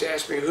sometimes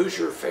ask me, who's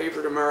your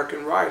favorite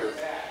American writer?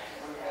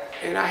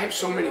 And I have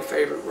so many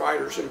favorite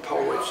writers and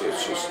poets,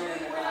 it's just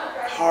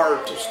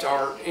hard to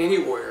start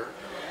anywhere.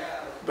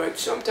 But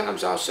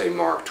sometimes I'll say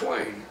Mark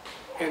Twain,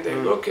 and they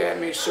look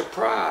at me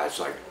surprised,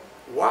 like,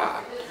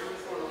 why?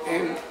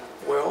 And,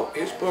 well,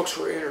 his books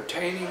were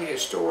entertaining,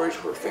 his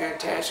stories were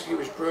fantastic, he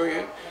was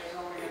brilliant,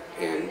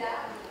 and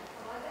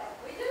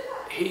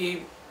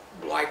he,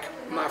 like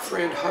my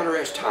friend Hunter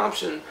S.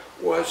 Thompson,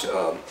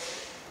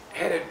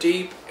 had a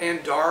deep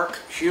and dark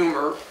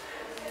humor.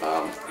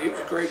 He was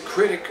a great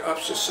critic of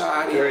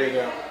society. There you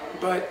go.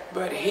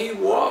 But he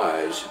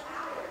was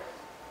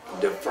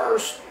the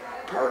first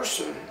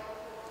person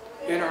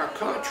in our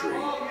country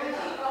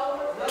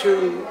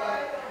to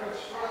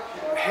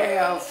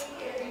have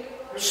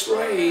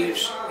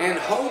slaves and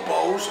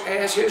hobos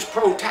as his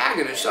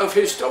protagonists of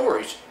his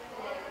stories.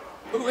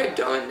 Who had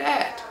done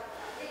that?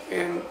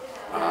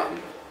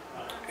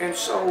 And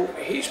so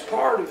he's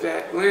part of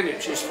that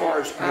lineage as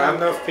far as Not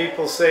enough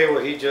people say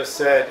what he just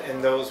said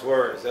in those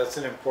words. That's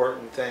an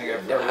important thing.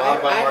 I've heard a lot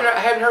about Mark. I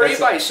haven't heard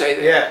anybody say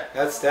that. Yeah,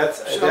 that's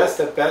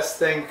the best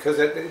thing, because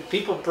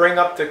people bring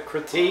up the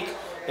critique,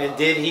 and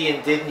did he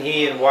and didn't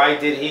he and why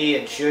did he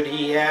and should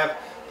he have,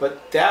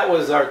 but that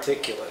was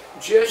articulate.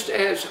 Just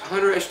as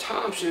Hunter S.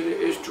 Thompson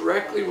is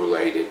directly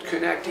related,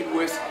 connected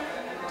with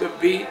the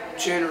Beat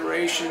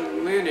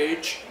generation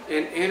lineage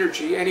and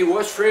energy, and he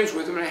was friends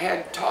with him, and I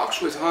had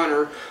talks with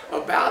Hunter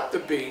about the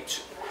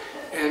Beats,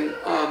 and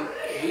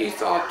he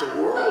thought the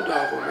world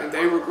of them, and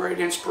they were great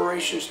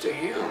inspirations to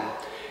him.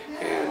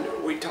 And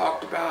we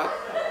talked about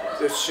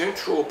the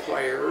central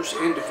players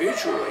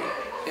individually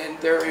and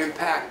their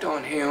impact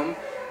on him,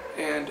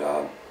 and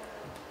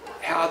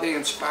how they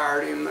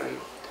inspired him. And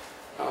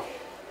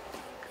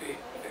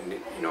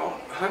you know,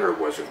 Hunter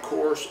was, of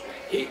course,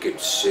 he could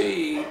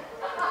see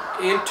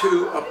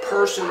into a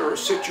person or a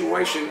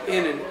situation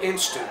in an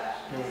instant,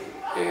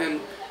 and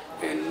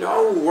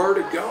know where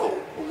to go,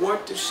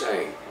 what to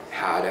say,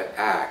 how to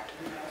act.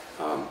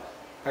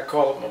 I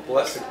call it my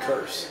blessed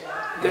curse.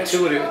 That's-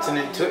 Intuitive.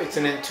 It's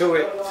an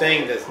intuitive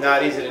thing that's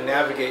not easy to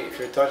navigate if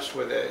you're touched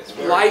with it. It's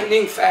very,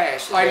 lightning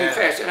fast, Yeah.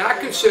 And I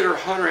consider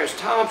Hunter S.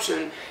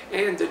 Thompson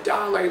and the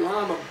Dalai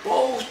Lama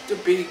both to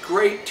be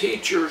great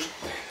teachers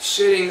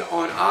sitting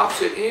on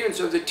opposite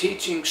ends of the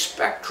teaching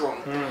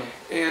spectrum.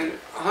 And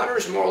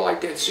Hunter's more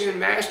like that Zen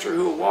master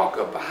who will walk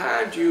up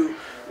behind you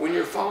when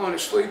you're falling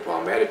asleep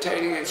while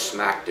meditating and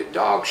smack the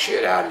dog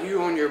shit out of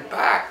you on your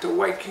back to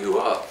wake you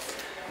up.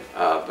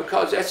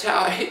 Because that's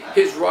how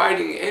his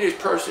writing and his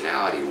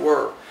personality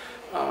were.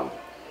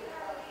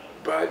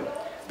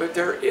 But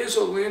there is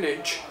a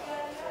lineage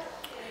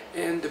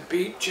in the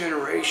Beat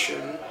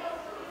generation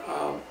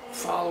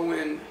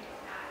following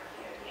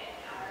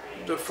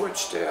the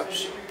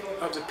footsteps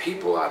of the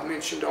people I've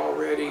mentioned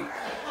already,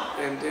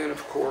 and then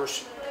of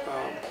course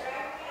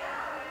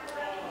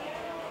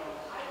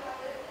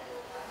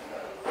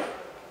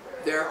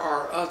there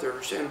are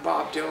others, and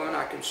Bob Dylan,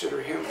 I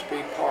consider him to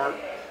be part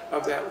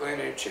of that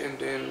lineage, and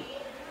then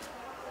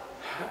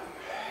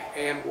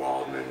Ann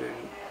Waldman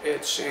and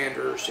Ed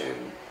Sanders,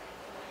 and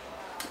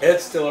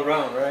Ed's still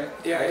around, right?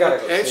 yeah, I gotta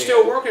go Ed's see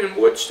still it. working in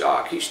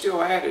Woodstock. He's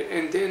still at it,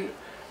 and then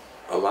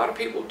a lot of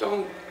people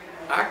don't.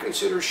 I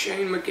consider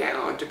Shane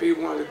MacGowan to be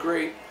one of the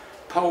great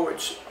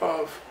poets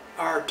of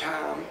our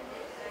time.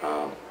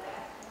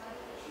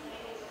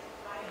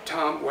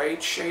 Tom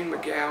Waits, Shane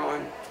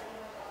MacGowan,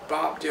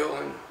 Bob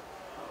Dylan,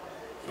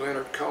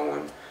 Leonard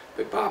Cohen.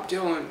 But Bob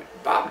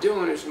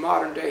Dylan is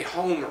modern day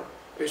Homer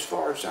as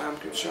far as I'm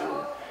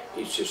concerned.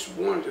 He's just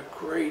one of the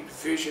great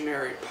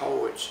visionary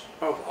poets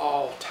of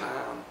all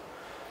time.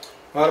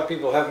 A lot of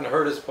people haven't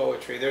heard his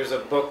poetry. There's a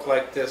book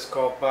like this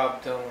called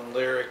Bob Dylan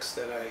Lyrics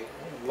that I,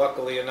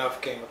 luckily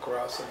enough, came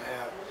across and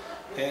have.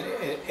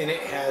 And it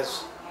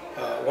has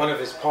one of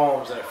his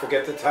poems, and I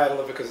forget the title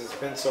of it because it's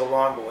been so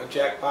long, but when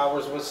Jack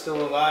Powers was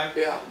still alive,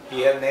 Yeah.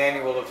 he had an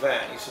annual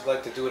event. He used to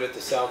like to do it at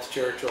the South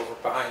Church over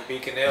behind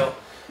Beacon Hill.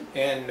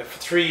 And for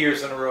 3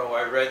 years in a row,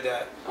 I read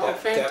that poem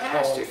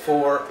Fantastic.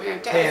 for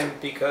Fantastic. him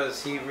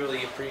because he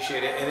really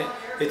appreciated it, and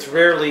it's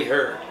rarely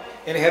heard.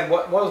 And it had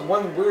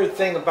one weird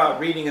thing about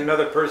reading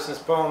another person's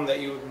poem that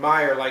you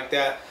admire like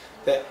that.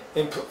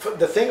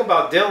 The thing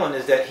about Dylan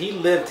is that he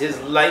lived his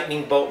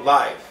lightning bolt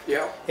life.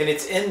 Yeah. And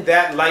it's in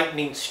that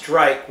lightning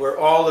strike where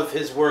all of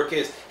his work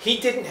is. He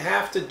didn't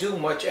have to do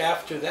much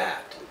after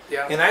that.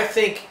 Yeah. And I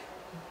think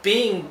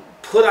being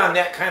put on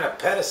that kind of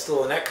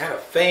pedestal and that kind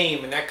of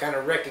fame and that kind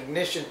of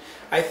recognition,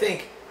 I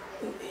think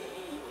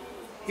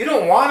you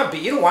don't want to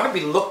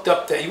be looked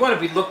up to. You want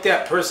to be looked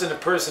at person to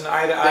person,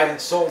 eye to eye,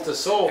 and soul to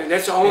soul. And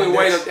that's the only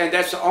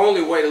that's the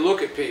only way to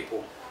look at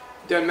people.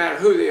 Doesn't matter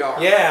who they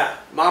are. Yeah.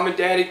 Mom and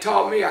Daddy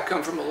taught me. I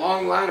come from a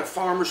long line of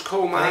farmers,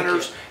 coal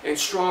miners, and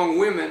strong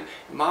women.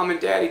 Mom and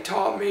Daddy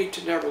taught me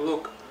to never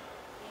look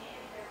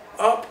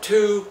up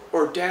to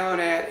or down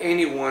at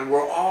anyone.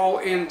 We're all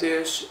in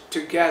this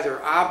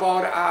together,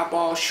 eyeball to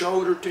eyeball,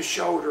 shoulder to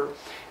shoulder.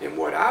 And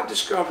what I've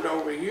discovered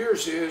over the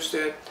years is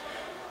that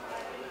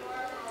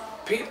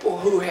people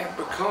who have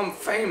become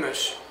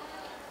famous,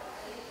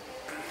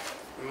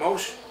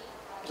 most,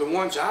 the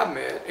ones I've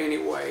met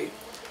anyway,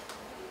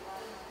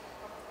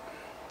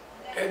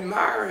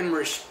 admire and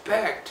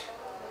respect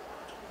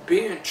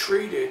being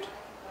treated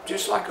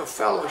just like a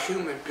fellow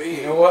human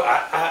being. You know what?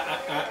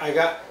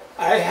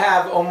 I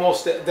have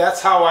almost.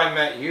 That's how I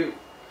met you,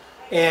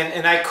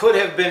 and I could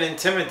have been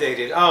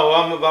intimidated. Oh,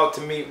 I'm about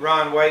to meet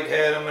Ron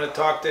Whitehead. I'm going to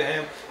talk to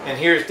him, and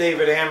here's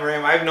David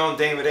Amaram. I've known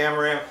David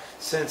Amaram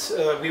since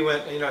we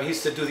went. You know, he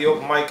used to do the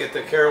open mic at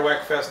the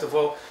Kerouac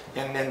Festival,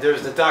 and then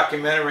there's the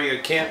documentary.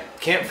 You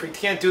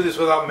can't do this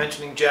without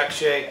mentioning Jack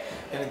Shea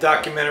and the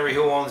documentary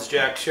Who Owns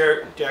Jack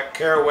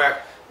Kerouac,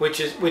 which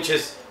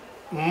is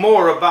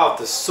more about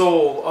the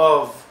soul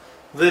of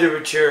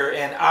literature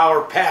and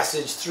our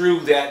passage through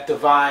that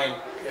divine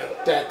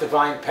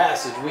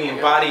passage. We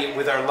embody it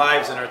with our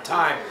lives and our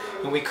time,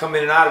 and we come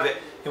in and out of it.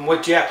 And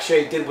what Jack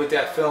Shea did with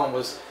that film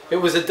was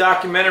a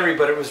documentary,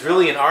 but it was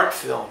really an art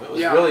film. It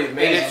was really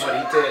amazing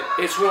what he did.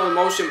 It's one of the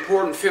most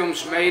important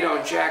films made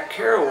on Jack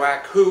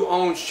Kerouac. Who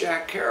owns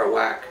Jack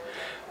Kerouac?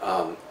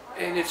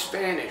 And it's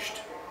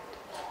vanished.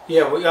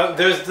 Yeah,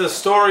 there's the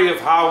story of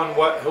how and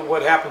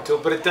what happened to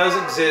it, but it does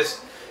exist.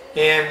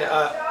 And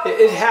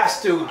it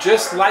has to,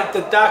 just like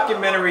the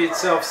documentary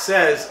itself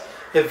says,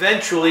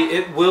 eventually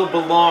it will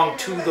belong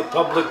to the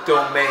public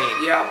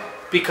domain. Yeah.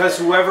 Because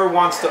whoever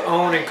wants to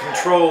own and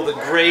control the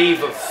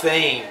grave of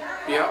fame,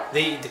 Yeah.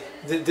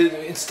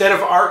 instead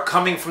of art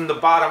coming from the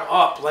bottom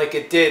up like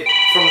it did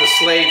from the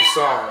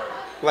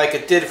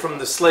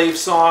slave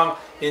song,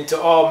 into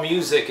all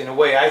music in a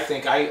way, I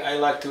think I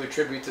like to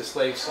attribute the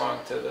slave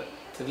song to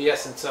the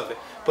essence of it.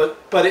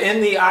 But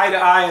in the eye to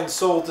eye and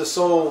soul to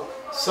soul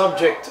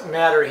subject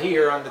matter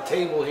here on the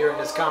table here in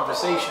this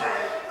conversation,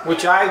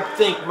 which I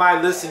think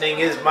my listening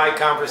is my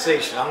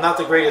conversation. I'm not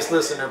the greatest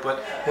listener, but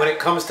when it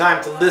comes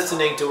time to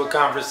listening to a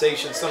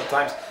conversation,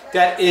 sometimes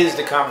that is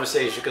the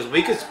conversation, because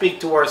we could speak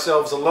to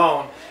ourselves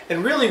alone,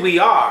 and really we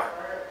are.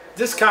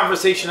 this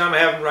conversation I'm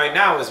having right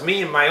now is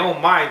me in my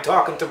own mind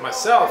talking to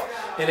myself.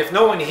 And if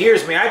no one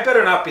hears me, I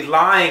better not be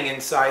lying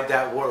inside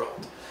that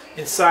world,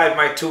 inside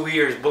my 2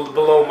 ears,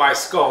 below my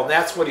skull. And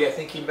that's what I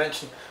think he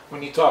mentioned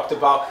when he talked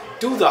about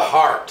do the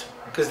heart,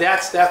 because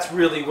that's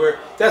really where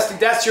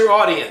that's your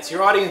audience.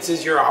 Your audience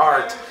is your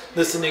heart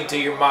listening to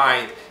your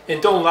mind,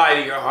 and don't lie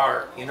to your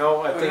heart. You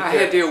know, I think I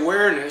had the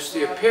awareness,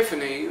 the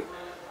epiphany.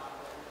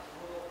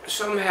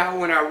 Somehow,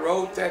 when I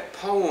wrote that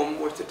poem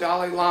with the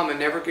Dalai Lama,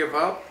 "Never Give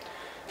Up,"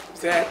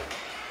 that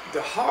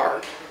the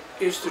heart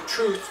is the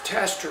truth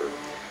tester,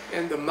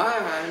 and the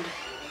mind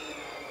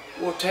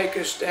will take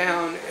us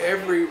down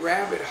every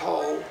rabbit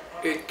hole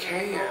it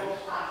can.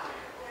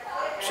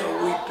 So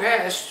we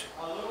best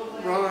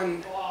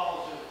run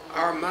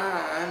our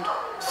mind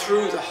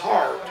through the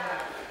heart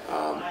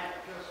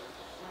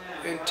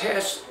and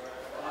test,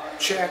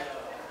 check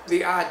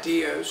the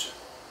ideas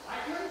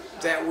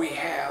that we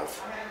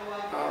have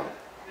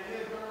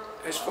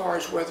as far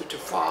as whether to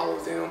follow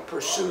them,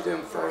 pursue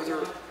them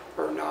further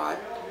or not.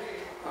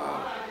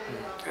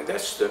 And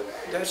that's the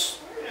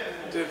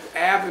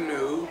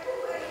avenue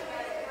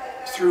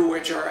through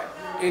which our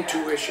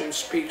intuition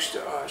speaks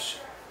to us.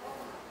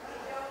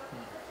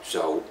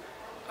 So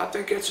I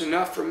think it's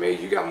enough for me.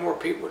 You got more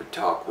people to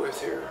talk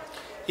with here.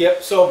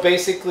 Yep, so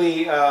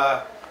basically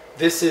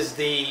this is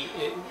the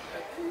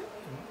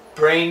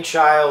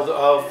brainchild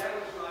of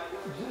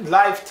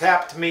life.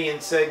 Tapped me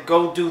and said,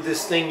 go do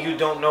this thing. You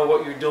don't know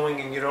what you're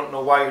doing and you don't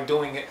know why you're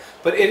doing it,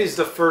 but it is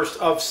the first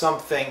of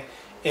something,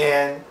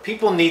 and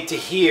people need to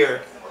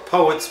hear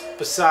poets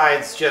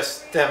besides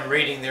just them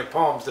reading their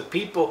poems. The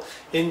people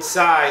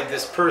inside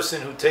this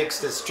person who takes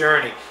this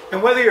journey,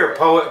 and whether you're a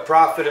poet, a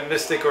prophet, a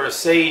mystic, or a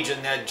sage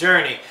in that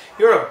journey,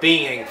 you're a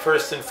being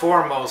first and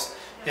foremost,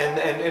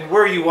 and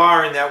where you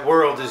are in that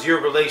world is your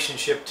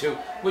relationship to,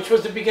 which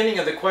was the beginning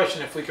of the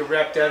question, if we could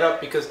wrap that up,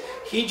 because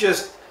he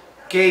just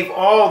gave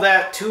all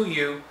that to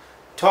you,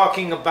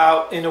 talking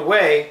about, in a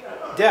way,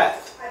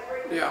 death.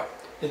 Yeah.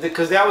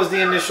 Because that was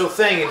the initial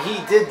thing, and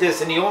he did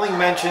this, and he only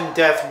mentioned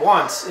death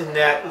once in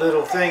that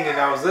little thing that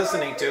I was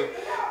listening to.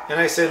 And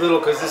I say little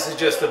because this is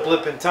just a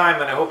blip in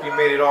time, and I hope you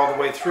made it all the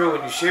way through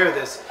when you share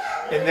this.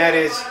 And that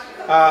is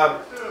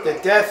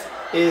that death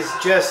is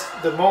just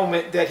the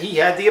moment that he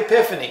had the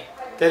epiphany,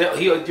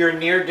 that your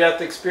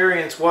near-death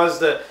experience was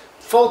the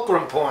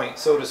fulcrum point,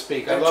 so to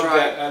speak. I love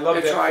that. I love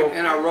that. That's right.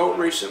 And I wrote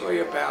recently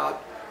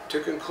about, to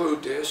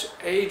conclude this,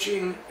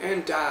 aging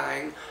and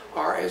dying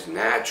are as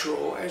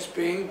natural as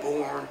being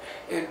born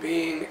and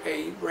being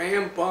a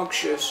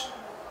rambunctious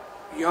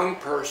young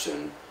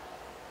person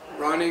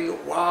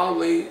running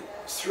wildly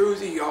through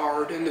the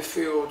yard and the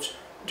fields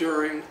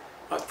during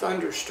a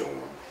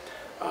thunderstorm.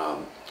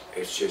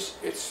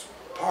 It's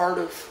part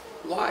of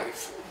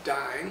life,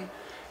 dying,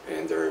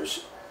 and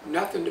there's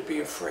nothing to be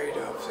afraid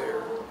of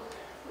there,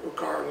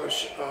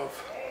 regardless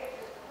of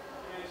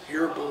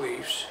your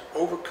beliefs.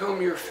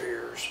 Overcome your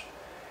fears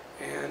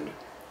and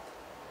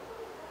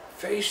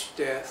face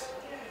death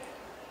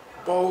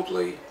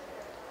boldly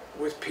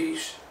with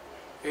peace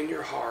in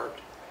your heart,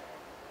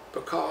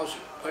 because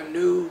a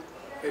new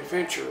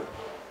adventure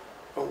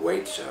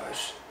awaits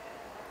us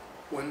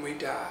when we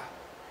die.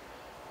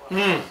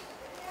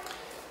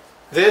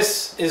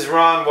 This is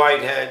Ron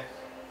Whitehead.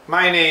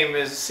 My name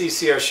is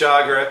C.C.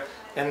 Arshagra,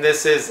 and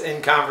this is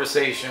In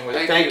Conversation With.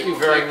 Thank you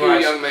very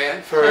much, young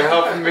man, for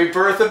helping me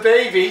birth a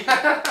baby.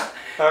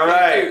 All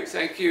right.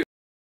 Thank you.